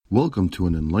Welcome to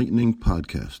an enlightening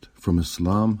podcast from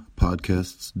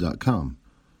IslamPodcasts.com.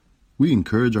 We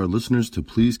encourage our listeners to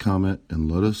please comment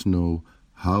and let us know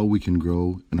how we can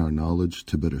grow in our knowledge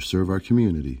to better serve our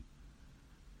community.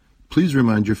 Please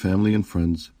remind your family and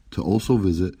friends to also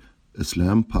visit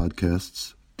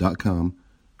IslamPodcasts.com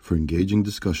for engaging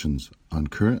discussions on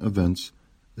current events,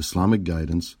 Islamic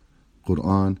guidance,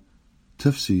 Quran,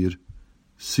 tafsir,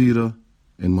 seerah,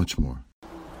 and much more.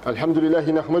 الحمد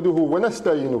لله نحمده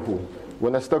ونستعينه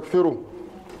ونستغفره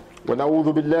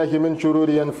ونعوذ بالله من شرور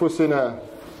أنفسنا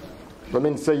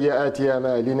ومن سيئات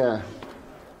أعمالنا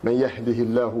من يهده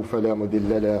الله فلا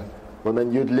مضل له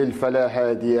ومن يضلل فلا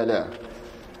هادي له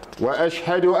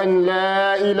وأشهد أن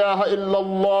لا إله إلا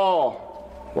الله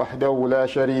وحده لا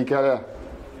شريك له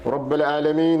رب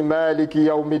العالمين مالك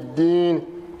يوم الدين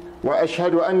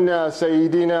وأشهد أن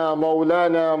سيدنا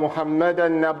مولانا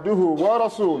محمدا عبده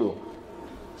ورسوله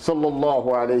صلى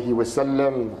الله عليه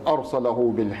وسلم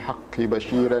أرسله بالحق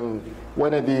بشيرا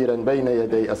ونذيرا بين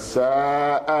يدي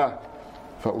الساعة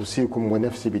فأوصيكم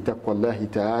ونفسي بتقوى الله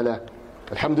تعالى.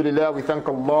 Alhamdulillah, we thank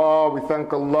Allah, we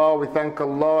thank Allah, we thank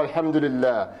Allah,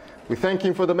 Alhamdulillah. We thank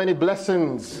Him for the many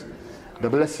blessings, the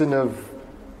blessing of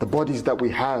the bodies that we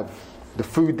have, the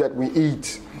food that we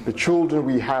eat, the children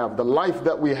we have, the life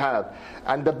that we have,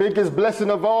 and the biggest blessing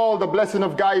of all, the blessing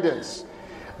of guidance.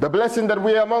 The blessing that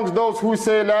we are amongst those who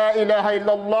say La ilaha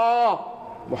illallah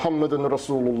Muhammadun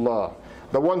Rasulullah.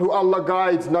 The one who Allah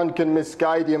guides, none can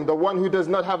misguide him. The one who does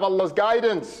not have Allah's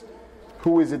guidance,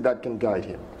 who is it that can guide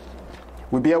him?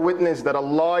 We bear witness that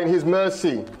Allah in His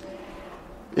mercy,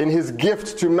 in His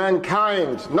gift to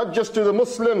mankind, not just to the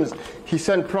Muslims, He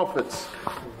sent prophets.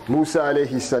 Musa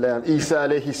alayhi salam, Isa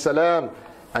alayhi salam,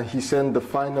 and He sent the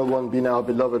final one being our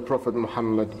beloved Prophet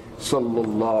Muhammad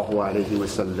sallallahu alayhi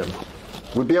wasallam.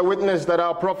 We bear witness that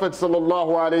our Prophet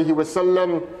sallallahu alaihi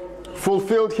wasallam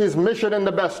fulfilled his mission in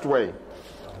the best way.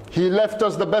 He left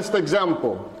us the best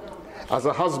example as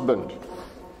a husband,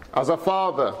 as a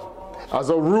father, as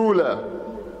a ruler.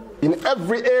 In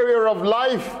every area of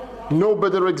life, no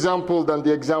better example than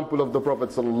the example of the Prophet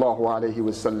sallallahu alaihi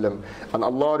wasallam. And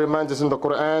Allah reminds us in the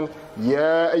Quran,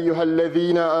 Ya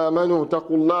ayyuhalladhina amanu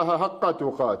taqullaha haqqa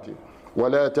tuqatih.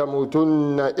 وَلَا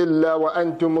تَمُوتُنَّ إِلَّا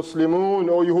وَأَنْتُمْ مُسْلِمُونَ.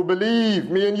 O you who believe,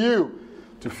 me and you,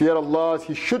 to fear Allah as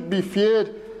He should be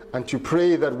feared, and to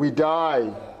pray that we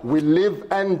die, we live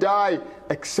and die,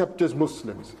 except as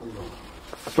Muslims.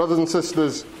 Brothers and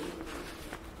sisters,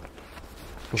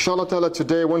 inshallah ta'ala,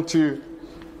 today I want to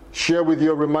share with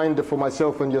you a reminder for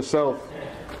myself and yourself.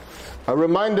 A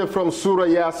reminder from Surah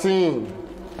Yasin.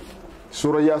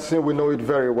 Surah Yasin, we know it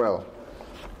very well.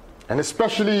 And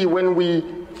especially when we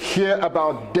hear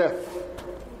about death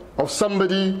of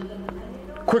somebody,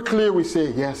 quickly we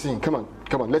say, Yasin, come on,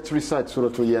 let's recite Surah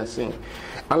Yasin.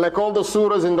 And like all the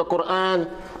surahs in the Quran,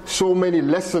 so many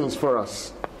lessons for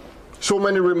us, so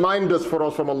many reminders for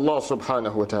us from Allah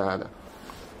subhanahu wa ta'ala.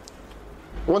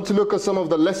 I want to look at some of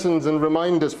the lessons and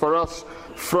reminders for us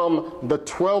from the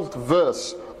 12th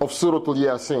verse of Surah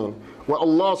Yasin, where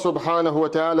Allah subhanahu wa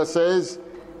ta'ala says,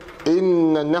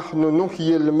 إِنَّ نَحْنُ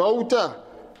نُحْيِي الْمَوْتَى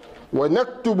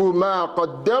وَنَكْتُبُ مَا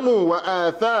قَدَّمُوا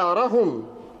وَآثَارَهُمْ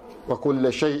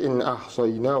وَكُلَّ شَيْءٍ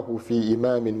أَحْصَيْنَاهُ فِي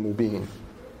إِمَامٍ مُبِينٍ.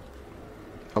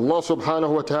 Allah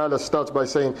subhanahu wa ta'ala starts by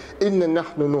saying, إِنَّ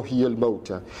نَحْنُ نُحْيِي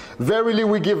الْمَوْتَى. Verily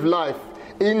we give life.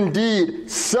 Indeed,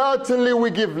 certainly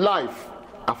we give life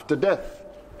after death.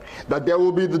 That there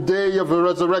will be the day of a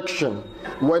resurrection.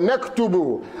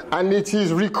 وَنَكْتُبُ. And it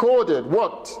is recorded,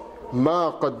 what?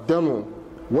 مَا قَدَّمُوا.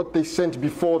 What they sent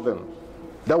before them.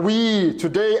 That we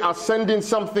today are sending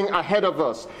something ahead of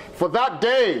us for that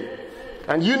day.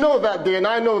 And you know that day and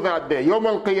I know that day. Yawm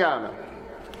al-Qiyamah.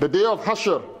 The day of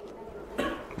Hashr.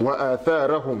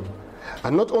 وَآثَارَهُمْ.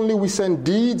 And not only we send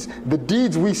deeds, the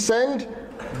deeds we send,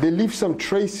 they leave some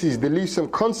traces, they leave some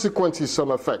consequences,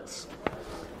 some effects.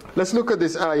 Let's look at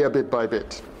this ayah bit by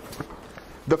bit.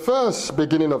 The first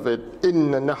beginning of it,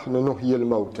 إِنَّ نَحْنُ نُحْيِي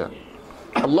الْمَوْتَى.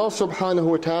 Allah subhanahu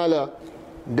wa ta'ala,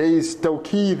 there is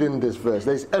tawqeed in this verse,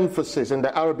 there is emphasis in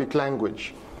the Arabic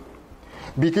language.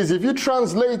 Because if you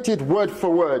translate it word for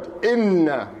word,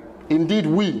 inna, indeed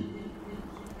we.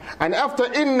 And after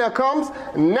inna comes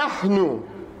nahnu,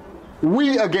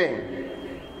 we again.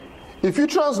 If you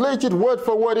translate it word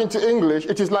for word into English,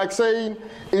 it is like saying,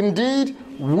 indeed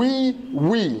we.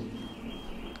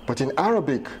 But in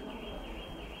Arabic,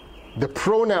 the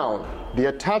pronoun, the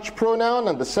attached pronoun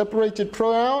and the separated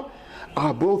pronoun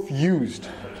are both used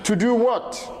to do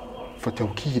what? For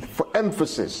tawqeed, for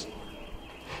emphasis.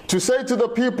 To say to the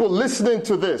people listening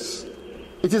to this,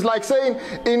 it is like saying,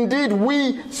 indeed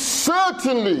we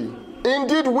certainly,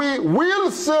 indeed we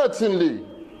will certainly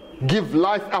give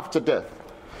life after death.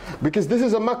 Because this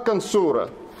is a Meccan surah.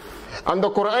 And the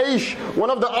Quraysh, one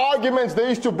of the arguments they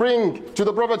used to bring to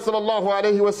the Prophet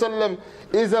ﷺ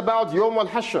is about Yawm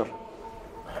al-Hashr,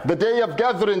 the day of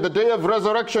gathering, the day of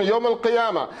resurrection, Yawm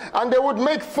al-Qiyamah. And they would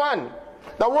make fun.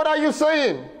 Now what are you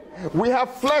saying? We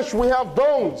have flesh, we have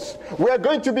bones. We are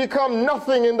going to become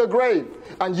nothing in the grave.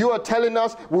 And you are telling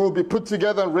us we will be put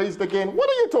together and raised again. What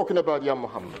are you talking about, Ya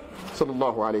Muhammad?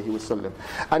 Sallallahu alayhi wasallam.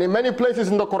 And in many places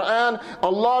in the Quran,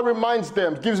 Allah reminds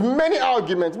them, gives many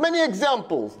arguments, many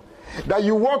examples. That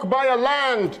you walk by a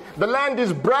land, the land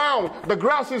is brown, the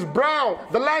grass is brown,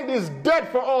 the land is dead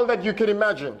for all that you can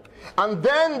imagine. And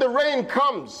then the rain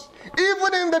comes.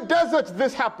 Even in the desert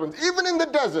this happens, even in the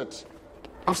desert.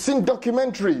 I've seen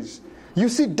documentaries. You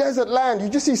see desert land, you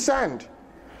just see sand.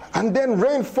 And then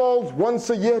rain falls once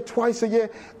a year, twice a year,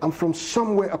 and from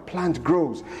somewhere a plant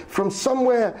grows. From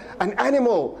somewhere an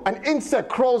animal, an insect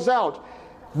crawls out.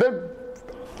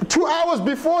 2 hours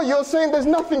before you're saying there's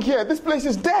nothing here, this place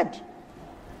is dead.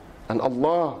 And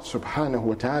Allah subhanahu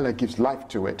wa ta'ala gives life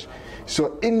to it.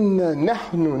 So inna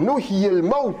nahnu nuhyil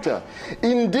mauta.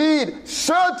 Indeed,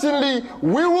 certainly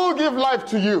we will give life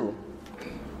to you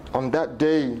on that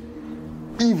day,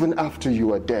 even after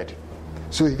you are dead.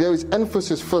 So there is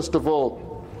emphasis, first of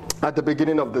all, at the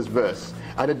beginning of this verse,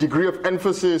 and a degree of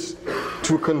emphasis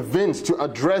to convince, to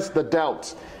address the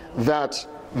doubt that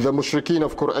the mushrikeen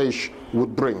of Quraysh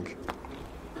would bring.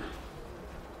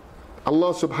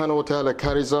 Allah subhanahu wa ta'ala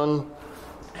carries on,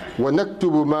 وَنَكْتُبُ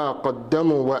مَا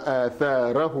قَدَّمُوا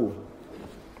وَآثَارَهُ.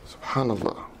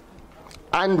 Subhanallah.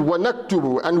 And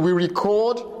وَنَكْتُبُ, and we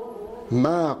record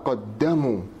مَا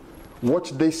قَدَّمُوا,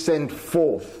 what they send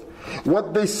forth,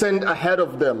 what they send ahead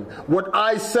of them, what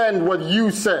I send, what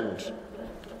you send.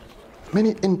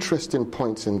 Many interesting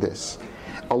points in this.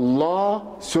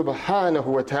 Allah subhanahu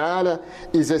wa ta'ala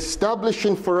is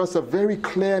establishing for us a very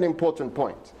clear and important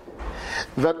point.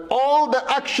 That all the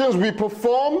actions we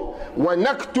perform,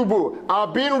 وَنَكْتُبُ, are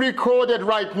being recorded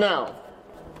right now.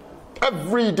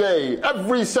 Every day,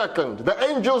 every second. The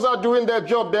angels are doing their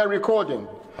job, they're recording.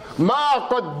 مَا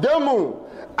قَدَّمُوا,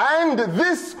 and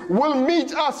this will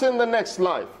meet us in the next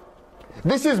life.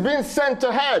 This is being sent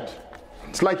ahead.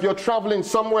 It's like you're traveling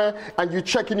somewhere and you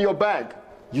check in your bag.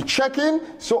 You check in,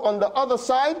 so on the other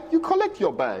side, you collect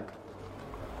your bag.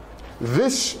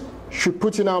 This should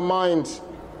put in our minds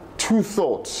two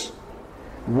thoughts.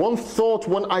 One thought,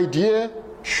 one idea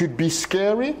should be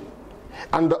scary,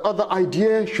 and the other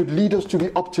idea should lead us to be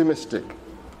optimistic.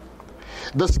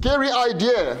 The scary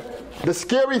idea, the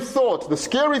scary thought, the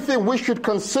scary thing we should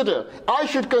consider, I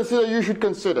should consider, you should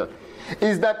consider,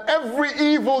 is that every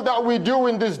evil that we do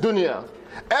in this dunya,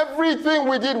 everything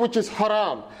we did which is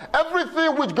haram,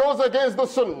 everything which goes against the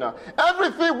sunnah,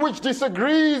 everything which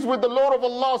disagrees with the Lord of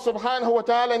Allah subhanahu wa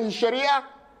ta'ala and His sharia,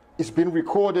 is being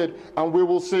recorded, and we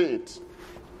will see it.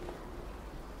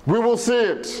 We will see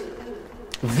it.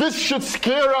 This should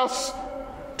scare us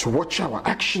to watch our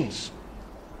actions.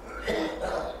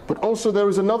 But also there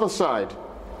is another side.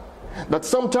 That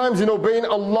sometimes in obeying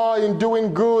Allah, in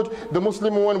doing good, the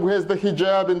Muslim woman who has the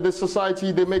hijab in this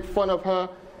society, they make fun of her.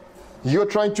 You're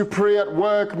trying to pray at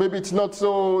work, maybe it's not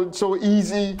so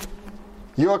easy.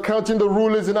 You're counting the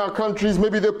rulers in our countries,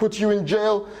 maybe they put you in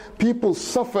jail. People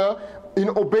suffer in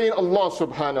obeying Allah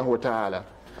subhanahu wa ta'ala.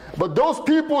 But those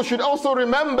people should also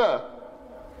remember,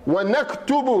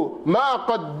 وَنَكْتُبُ مَا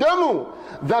قَدَّمُوا,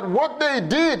 that what they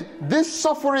did, this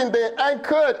suffering they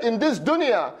incurred in this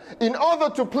dunya, in order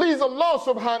to please Allah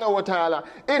subhanahu wa ta'ala,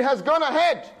 it has gone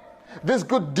ahead. This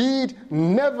good deed,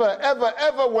 never, ever,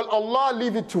 ever will Allah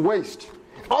leave it to waste.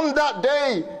 On that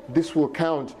day, this will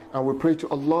count, and we pray to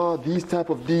Allah, these type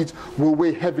of deeds will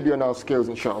weigh heavily on our scales,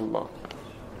 inshallah.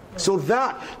 So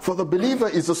that, for the believer,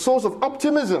 is a source of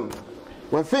optimism.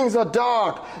 When things are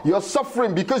dark, you're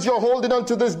suffering because you're holding on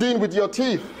to this deen with your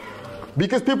teeth.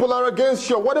 Because people are against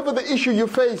you. Whatever the issue you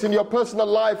face in your personal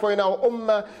life or in our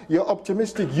ummah, you're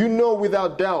optimistic. You know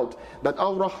without doubt that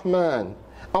Ar-Rahman,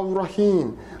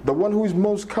 Ar-Rahim, the one who is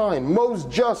most kind, most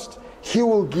just, He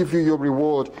will give you your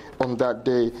reward on that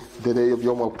day, the day of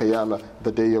Yawm al-Qiyamah,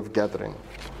 the day of gathering.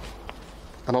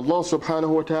 And Allah subhanahu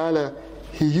wa ta'ala,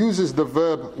 He uses the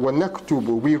verb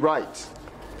وَنَكْتُبُ, we write.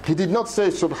 He did not say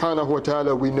subhanahu wa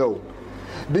ta'ala, we know.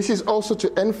 This is also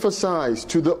to emphasize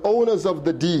to the owners of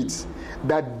the deeds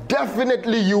that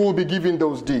definitely you will be given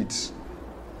those deeds.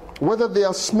 Whether they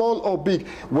are small or big.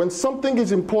 When something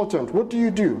is important, what do?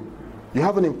 You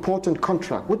have an important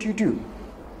contract. What do?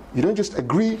 You don't just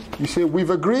agree. You say,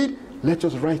 we've agreed, let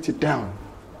us write it down.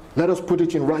 Let us put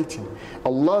it in writing.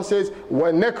 Allah says,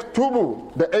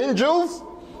 وَنَكْتُبُ, the angels,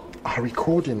 are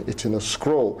recording it in a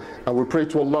scroll. And we pray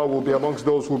to Allah will be amongst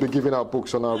those who will be giving our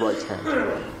books on our right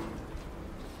hand.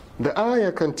 The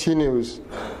ayah continues,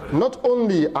 not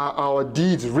only are our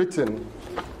deeds written,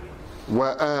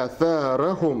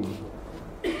 وَآثَارَهُمْ.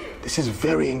 This is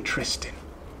very interesting.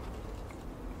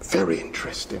 Very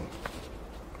interesting.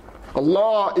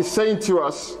 Allah is saying to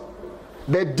us,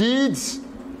 their deeds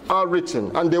are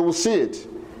written and they will see it.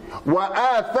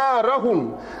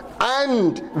 وَآثَارَهُمْ.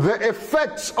 And the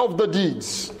effects of the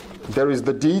deeds. There is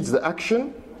the deeds, the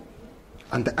action,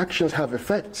 and the actions have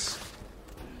effects.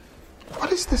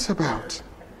 What is this about?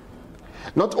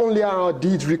 Not only are our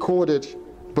deeds recorded,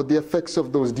 but the effects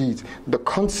of those deeds, the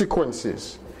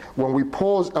consequences. When we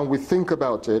pause and we think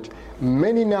about it,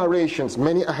 many narrations,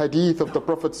 many ahadith of the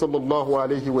Prophet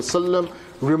ﷺ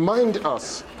remind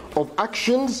us of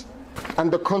actions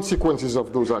and the consequences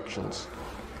of those actions.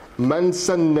 Man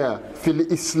sanna fil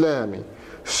islami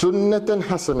sunnatan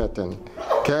hasanatan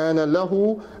kana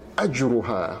lahu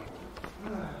ajruha.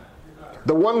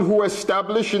 The one who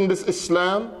established in this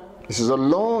Islam, this is a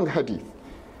long hadith,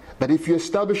 that if you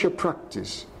establish a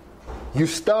practice, you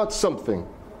start something,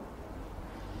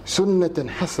 sunnatan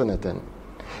hasanatan,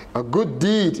 a good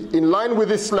deed in line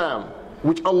with Islam,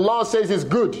 which Allah says is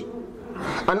good,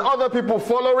 and other people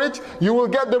follow it, you will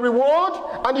get the reward,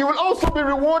 and you will also be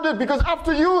rewarded, because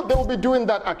after you, they will be doing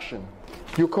that action.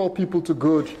 You call people to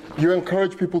good, you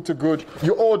encourage people to good,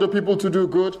 you order people to do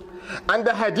good. And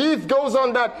the hadith goes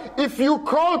on that if you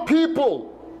call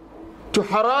people to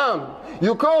haram,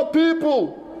 you call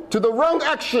people to the wrong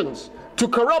actions, to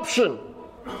corruption,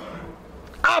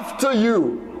 after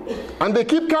you, and they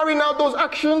keep carrying out those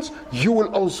actions, you will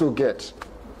also get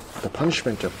the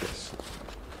punishment of this.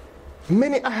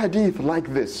 Many ahadith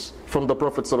like this from the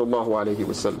Prophet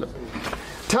ﷺ,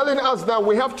 telling us that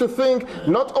we have to think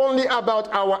not only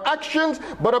about our actions,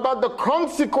 but about the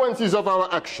consequences of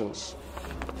our actions.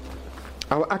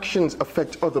 Our actions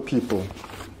affect other people,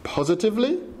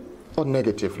 positively or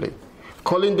negatively.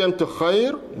 Calling them to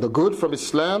khair, the good from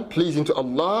Islam, pleasing to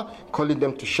Allah, calling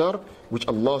them to shar, which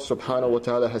Allah subhanahu wa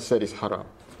ta'ala has said is haram.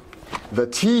 The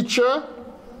teacher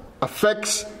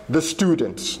affects the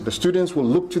students. The students will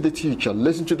look to the teacher,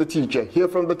 listen to the teacher, hear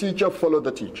from the teacher, follow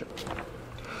the teacher.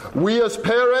 We as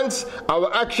parents,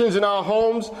 our actions in our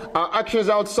homes, our actions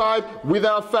outside, with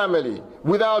our family,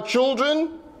 with our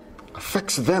children,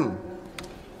 affects them.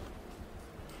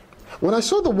 When I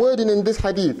saw the wording in this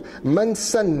hadith, man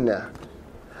sanna,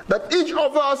 that each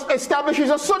of us establishes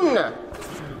a sunnah.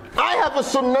 I have a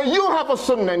sunnah, you have a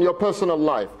sunnah in your personal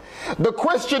life. The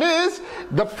question is,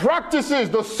 the practices,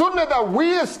 the sunnah that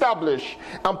we establish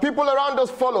and people around us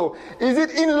follow, is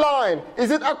it in line? Is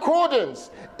it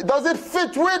accordance? Does it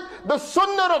fit with the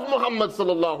sunnah of Muhammad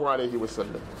sallallahu alayhi wa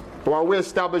sallam? Or are we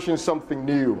establishing something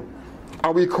new?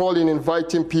 Are we calling,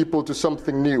 inviting people to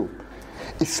something new?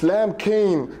 Islam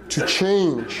came to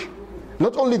change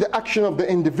not only the action of the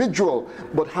individual,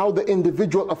 but how the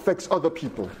individual affects other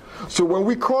people. So when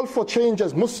we call for change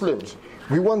as Muslims,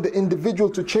 we want the individual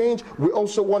to change. We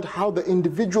also want how the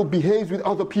individual behaves with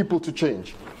other people to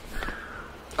change.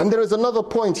 And there is another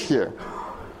point here.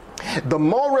 The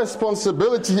more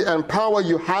responsibility and power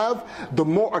you have, the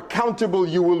more accountable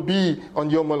you will be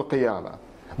on Yawm al-Qiyamah.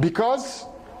 Because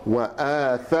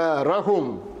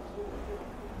وَآثَارَهُمْ,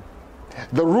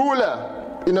 the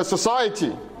ruler in a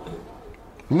society,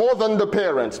 more than the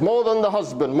parents, more than the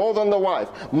husband, more than the wife,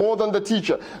 more than the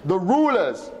teacher, the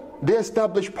rulers, they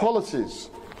establish policies.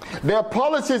 Their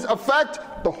policies affect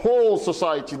the whole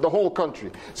society, the whole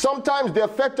country. Sometimes the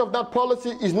effect of that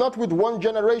policy is not with one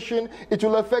generation, it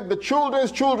will affect the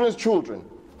children's children's children.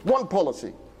 One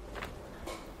policy.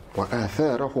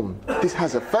 وَآثَارَهُمْ. This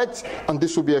has effects, and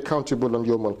this will be accountable on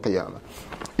Yawm al-Qiyamah.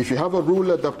 If you have a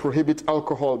ruler that prohibits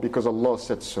alcohol because Allah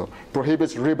said so,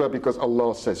 prohibits riba because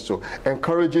Allah says so,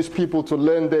 encourages people to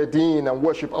learn their deen and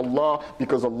worship Allah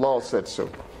because Allah said so,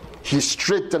 he's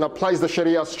strict and applies the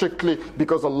Sharia strictly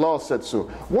because Allah said so,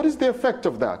 what is the effect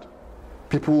of that?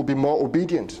 People will be more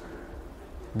obedient.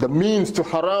 The means to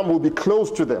haram will be close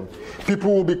to them.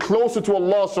 People will be closer to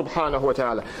Allah subhanahu wa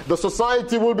ta'ala. The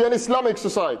society will be an Islamic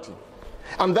society.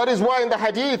 And that is why in the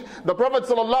hadith, the Prophet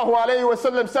sallallahu alayhi wa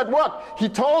sallam said what? He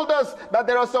told us that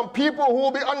there are some people who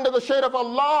will be under the shade of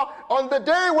Allah on the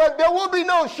day when there will be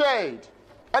no shade.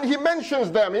 And he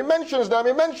mentions them, he mentions them,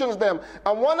 he mentions them.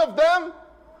 And one of them,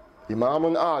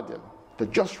 Imamun Adil, the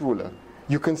just ruler.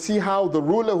 You can see how the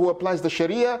ruler who applies the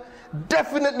Sharia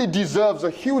definitely deserves a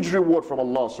huge reward from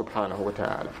Allah subhanahu wa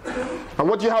ta'ala. And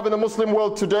what you have in the Muslim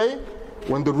world today,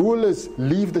 when the rulers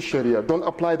leave the Sharia, don't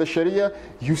apply the Sharia,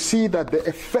 you see that the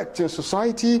effect in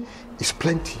society is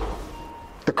plenty.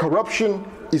 The corruption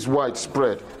is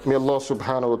widespread. May Allah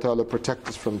subhanahu wa ta'ala protect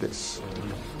us from this.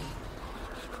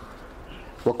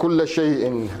 وَكُلَّ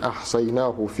شَيْءٍ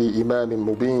أَحْصَيْنَاهُ فِي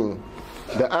إِمَامٍ مُبِينٍ.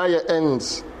 The ayah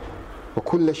ends,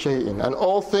 وَكُلَّ شَيْءٍ, and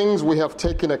all things we have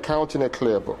taken account in a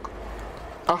clear book.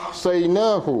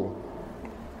 أَحْصَيْنَاهُ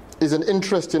is an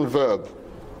interesting verb.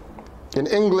 In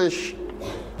English,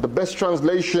 the best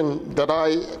translation that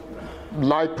I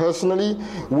like personally,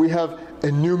 we have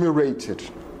enumerated.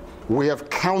 We have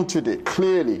counted it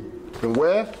clearly. And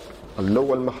where?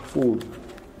 Al-Law al-Mahfuz.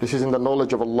 This is in the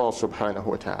knowledge of Allah subhanahu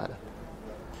wa ta'ala.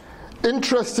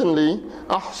 Interestingly,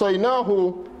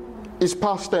 أحصيناه is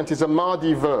past tense, is a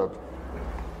madi verb.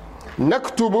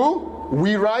 Naktubu,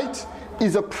 we write,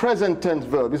 is a present tense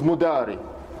verb, is mudari.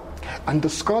 And the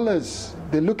scholars,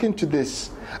 they look into this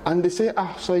and they say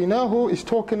أحصيناه is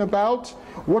talking about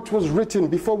what was written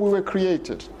before we were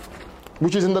created,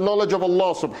 which is in the knowledge of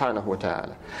Allah subhanahu wa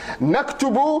ta'ala.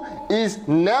 Naktubu is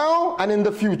now and in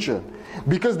the future,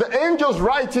 because the angels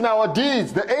write in our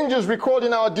deeds, the angels record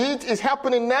in our deeds is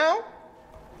happening now,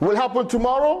 will happen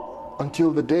tomorrow,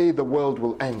 until the day the world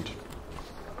will end.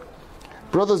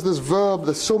 Brothers, this verb,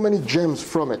 there's so many gems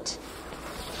from it.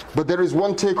 But there is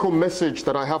one take-home message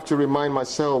that I have to remind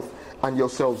myself and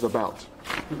yourselves about.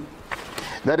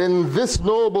 That in this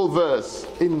noble verse,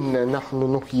 إِنَّا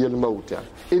نَحْنُ نُحْيِي الْمَوْتَى,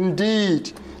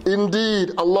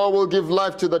 indeed, Allah will give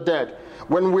life to the dead.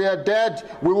 When we are dead,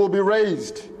 we will be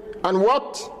raised. And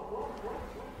what?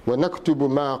 وَنَكْتُبُ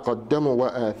مَا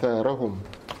قَدَّمُوا وَآثَارَهُمْ,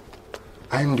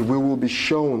 and we will be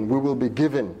shown, we will be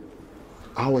given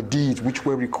our deeds which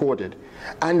were recorded.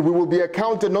 And we will be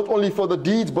accounted not only for the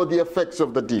deeds, but the effects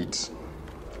of the deeds.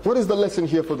 What is the lesson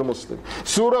here for the Muslim?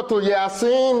 Surah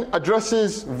Yasin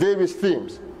addresses various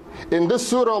themes. In this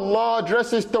surah, Allah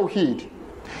addresses Tawheed.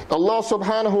 Allah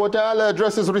subhanahu wa ta'ala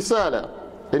addresses Risala.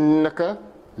 إِنَّكَ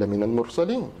لَمِنَ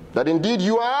الْمُرْسَلِينَ, that indeed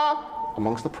you are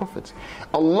amongst the prophets.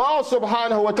 Allah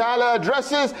subhanahu wa ta'ala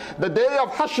addresses the day of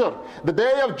Hashr, the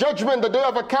day of judgment, the day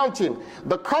of accounting.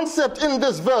 The concept in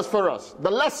this verse for us,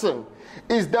 the lesson,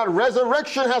 is that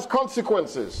resurrection has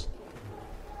consequences.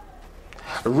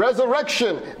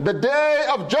 Resurrection, the day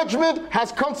of judgment,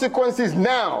 has consequences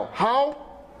now. How?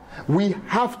 We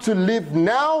have to live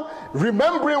now,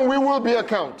 remembering we will be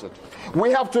accounted.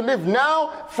 We have to live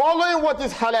now, following what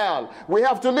is halal. We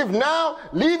have to live now,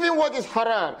 leaving what is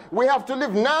haram. We have to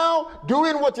live now,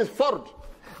 doing what is fard.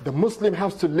 The Muslim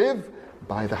has to live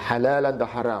by the halal and the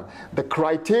haram. The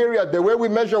criteria, the way we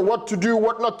measure what to do,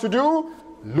 what not to do,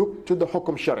 look to the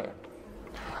hukum sharia.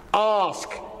 Ask,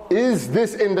 is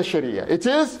this in the sharia? It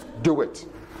is, do it.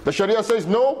 The sharia says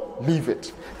no, leave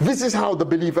it. This is how the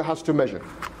believer has to measure.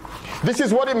 This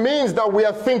is what it means that we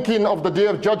are thinking of the day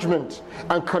of judgment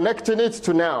and connecting it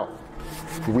to now.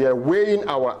 We are weighing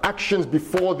our actions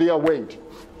before they are weighed.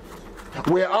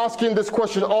 We are asking this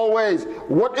question always,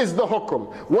 what is the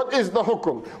hukum? What is the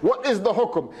hukum? What is the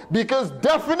hukum? Because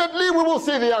definitely we will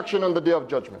see the action on the day of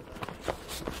judgment.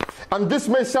 And this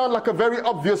may sound like a very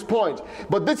obvious point,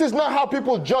 but this is not how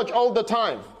people judge all the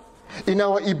time. In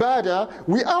our ibadah,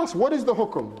 we ask, what is the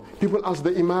hukum? People ask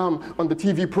the imam on the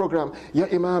TV program, Ya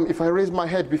imam, if I raise my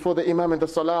head before the imam in the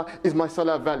salah, is my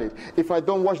salah valid? If I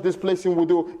don't wash this place in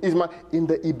wudu, is my... In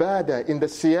the ibadah, in the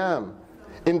siyam,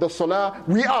 in the salah,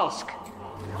 we ask,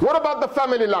 what about the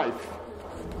family life?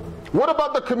 What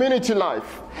about the community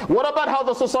life? What about how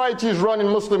the society is run in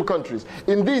Muslim countries?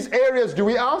 In these areas, do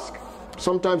we ask?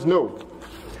 Sometimes no.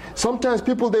 Sometimes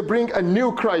people, they bring a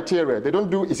new criteria. They don't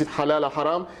do, is it halal or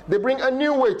haram? They bring a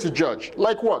new way to judge.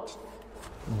 Like what?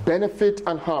 Benefit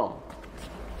and harm.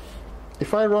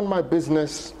 If I run my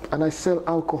business and I sell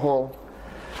alcohol,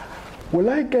 will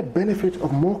I get benefit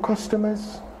of more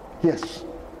customers? Yes.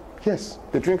 Yes,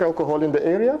 they drink alcohol in the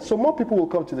area, so more people will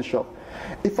come to the shop.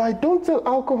 If I don't sell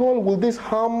alcohol, will this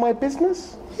harm my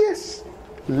business? Yes.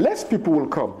 Less people will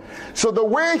come. So the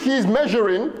way he's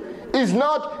measuring is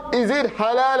not, is it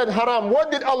halal and haram?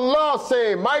 What did Allah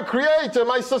say? My creator,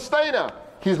 my sustainer.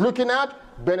 He's looking at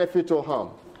benefit or harm.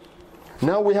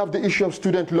 Now we have the issue of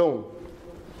student loan.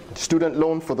 Student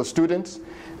loan for the students.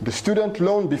 The student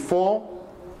loan before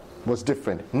was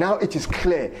different. Now it is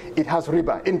clear. It has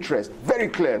riba, interest. Very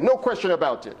clear. No question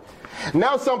about it.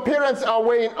 Now some parents are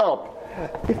weighing up.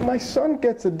 If my son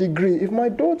gets a degree, if my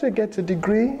daughter gets a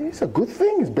degree, it's a good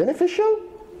thing. It's beneficial.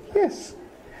 Yes.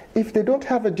 If they don't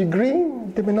have a degree,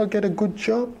 they may not get a good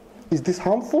job. Is this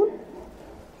harmful?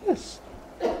 Yes.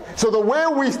 So the way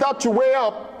we start to weigh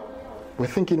up, we're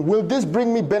thinking, will this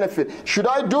bring me benefit? Should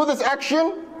I do this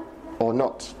action or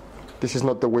not? This is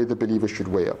not the way the believer should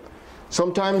weigh up.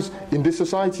 Sometimes in this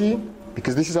society,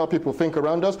 because this is how people think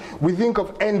around us, we think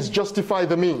of ends justify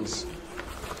the means.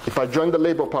 If I join the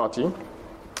Labour Party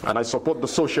and I support the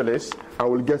socialists, I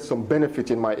will get some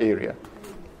benefit in my area.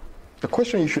 The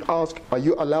question you should ask, are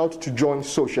you allowed to join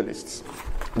socialists?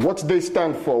 What they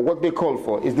stand for, what they call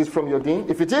for, is this from your deen?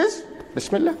 If it is,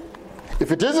 Bismillah.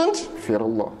 If it isn't, fear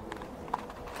Allah.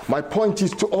 My point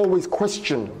is to always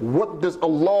question, what does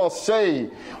Allah say?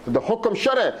 The Hukm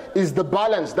Shara is the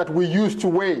balance that we use to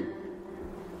weigh.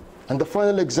 And the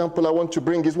final example I want to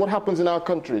bring is what happens in our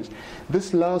countries.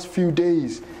 This last few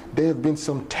days, there have been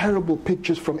some terrible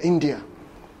pictures from India.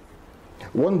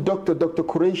 One doctor, Dr.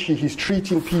 Qureshi, he's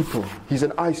treating people. He's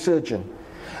an eye surgeon.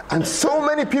 And so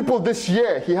many people this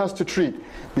year he has to treat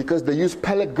because they use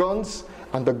pellet guns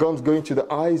and the guns go into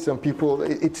the eyes and people,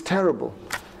 it's terrible.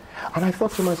 And I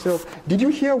thought to myself, did you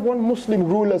hear one Muslim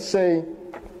ruler say,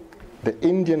 the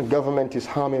Indian government is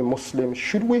harming Muslims?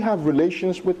 Should we have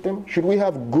relations with them? Should we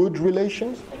have good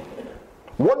relations?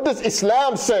 What does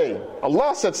Islam say?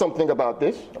 Allah said something about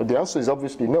this. The answer is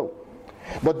obviously no.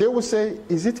 But they will say,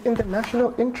 is it in the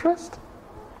national interest?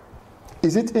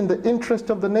 Is it in the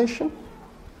interest of the nation?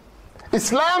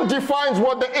 Islam defines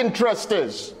what the interest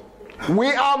is.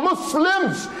 We are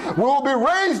Muslims. We will be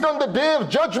raised on the day of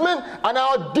judgment and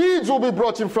our deeds will be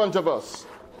brought in front of us.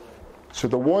 So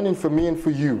the warning for me and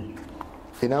for you,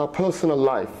 in our personal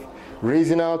life,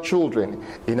 raising our children,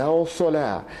 in our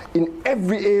salah, in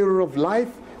every area of life,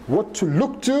 what to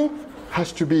look to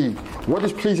has to be what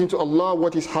is pleasing to Allah,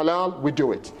 what is halal, we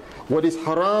do it. What is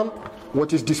haram,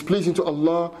 what is displeasing to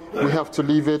Allah, we have to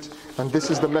leave it. And this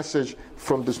is the message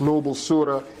from this noble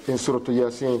surah in Surah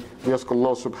Yasin. We ask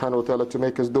Allah subhanahu wa ta'ala to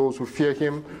make us those who fear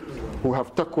Him, who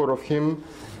have taqwa of Him,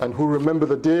 and who remember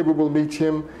the day we will meet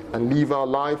Him and live our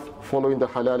life following the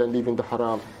halal and leaving the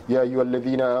haram. Ya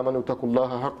ayyuhalladhina amanu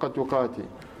taqullaha haqqa tuqati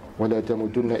wa la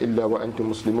tamutunna illa wa antum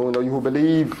muslimun. O you who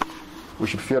believe, we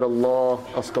should fear Allah,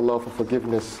 ask Allah for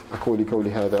forgiveness. أقول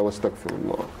قولي هذا واستغفر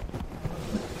الله.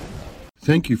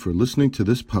 Thank you for listening to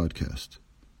this podcast.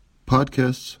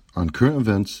 Podcasts on current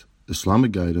events,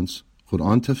 Islamic guidance,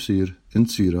 Quran tafsir, and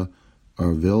seerah are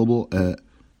available at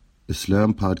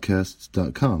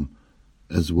islampodcasts.com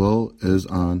as well as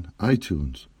on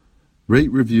iTunes.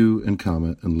 Rate, review, and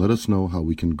comment and let us know how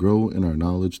we can grow in our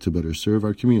knowledge to better serve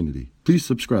our community. Please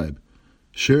subscribe.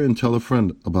 Share and tell a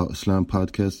friend about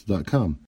islampodcasts.com.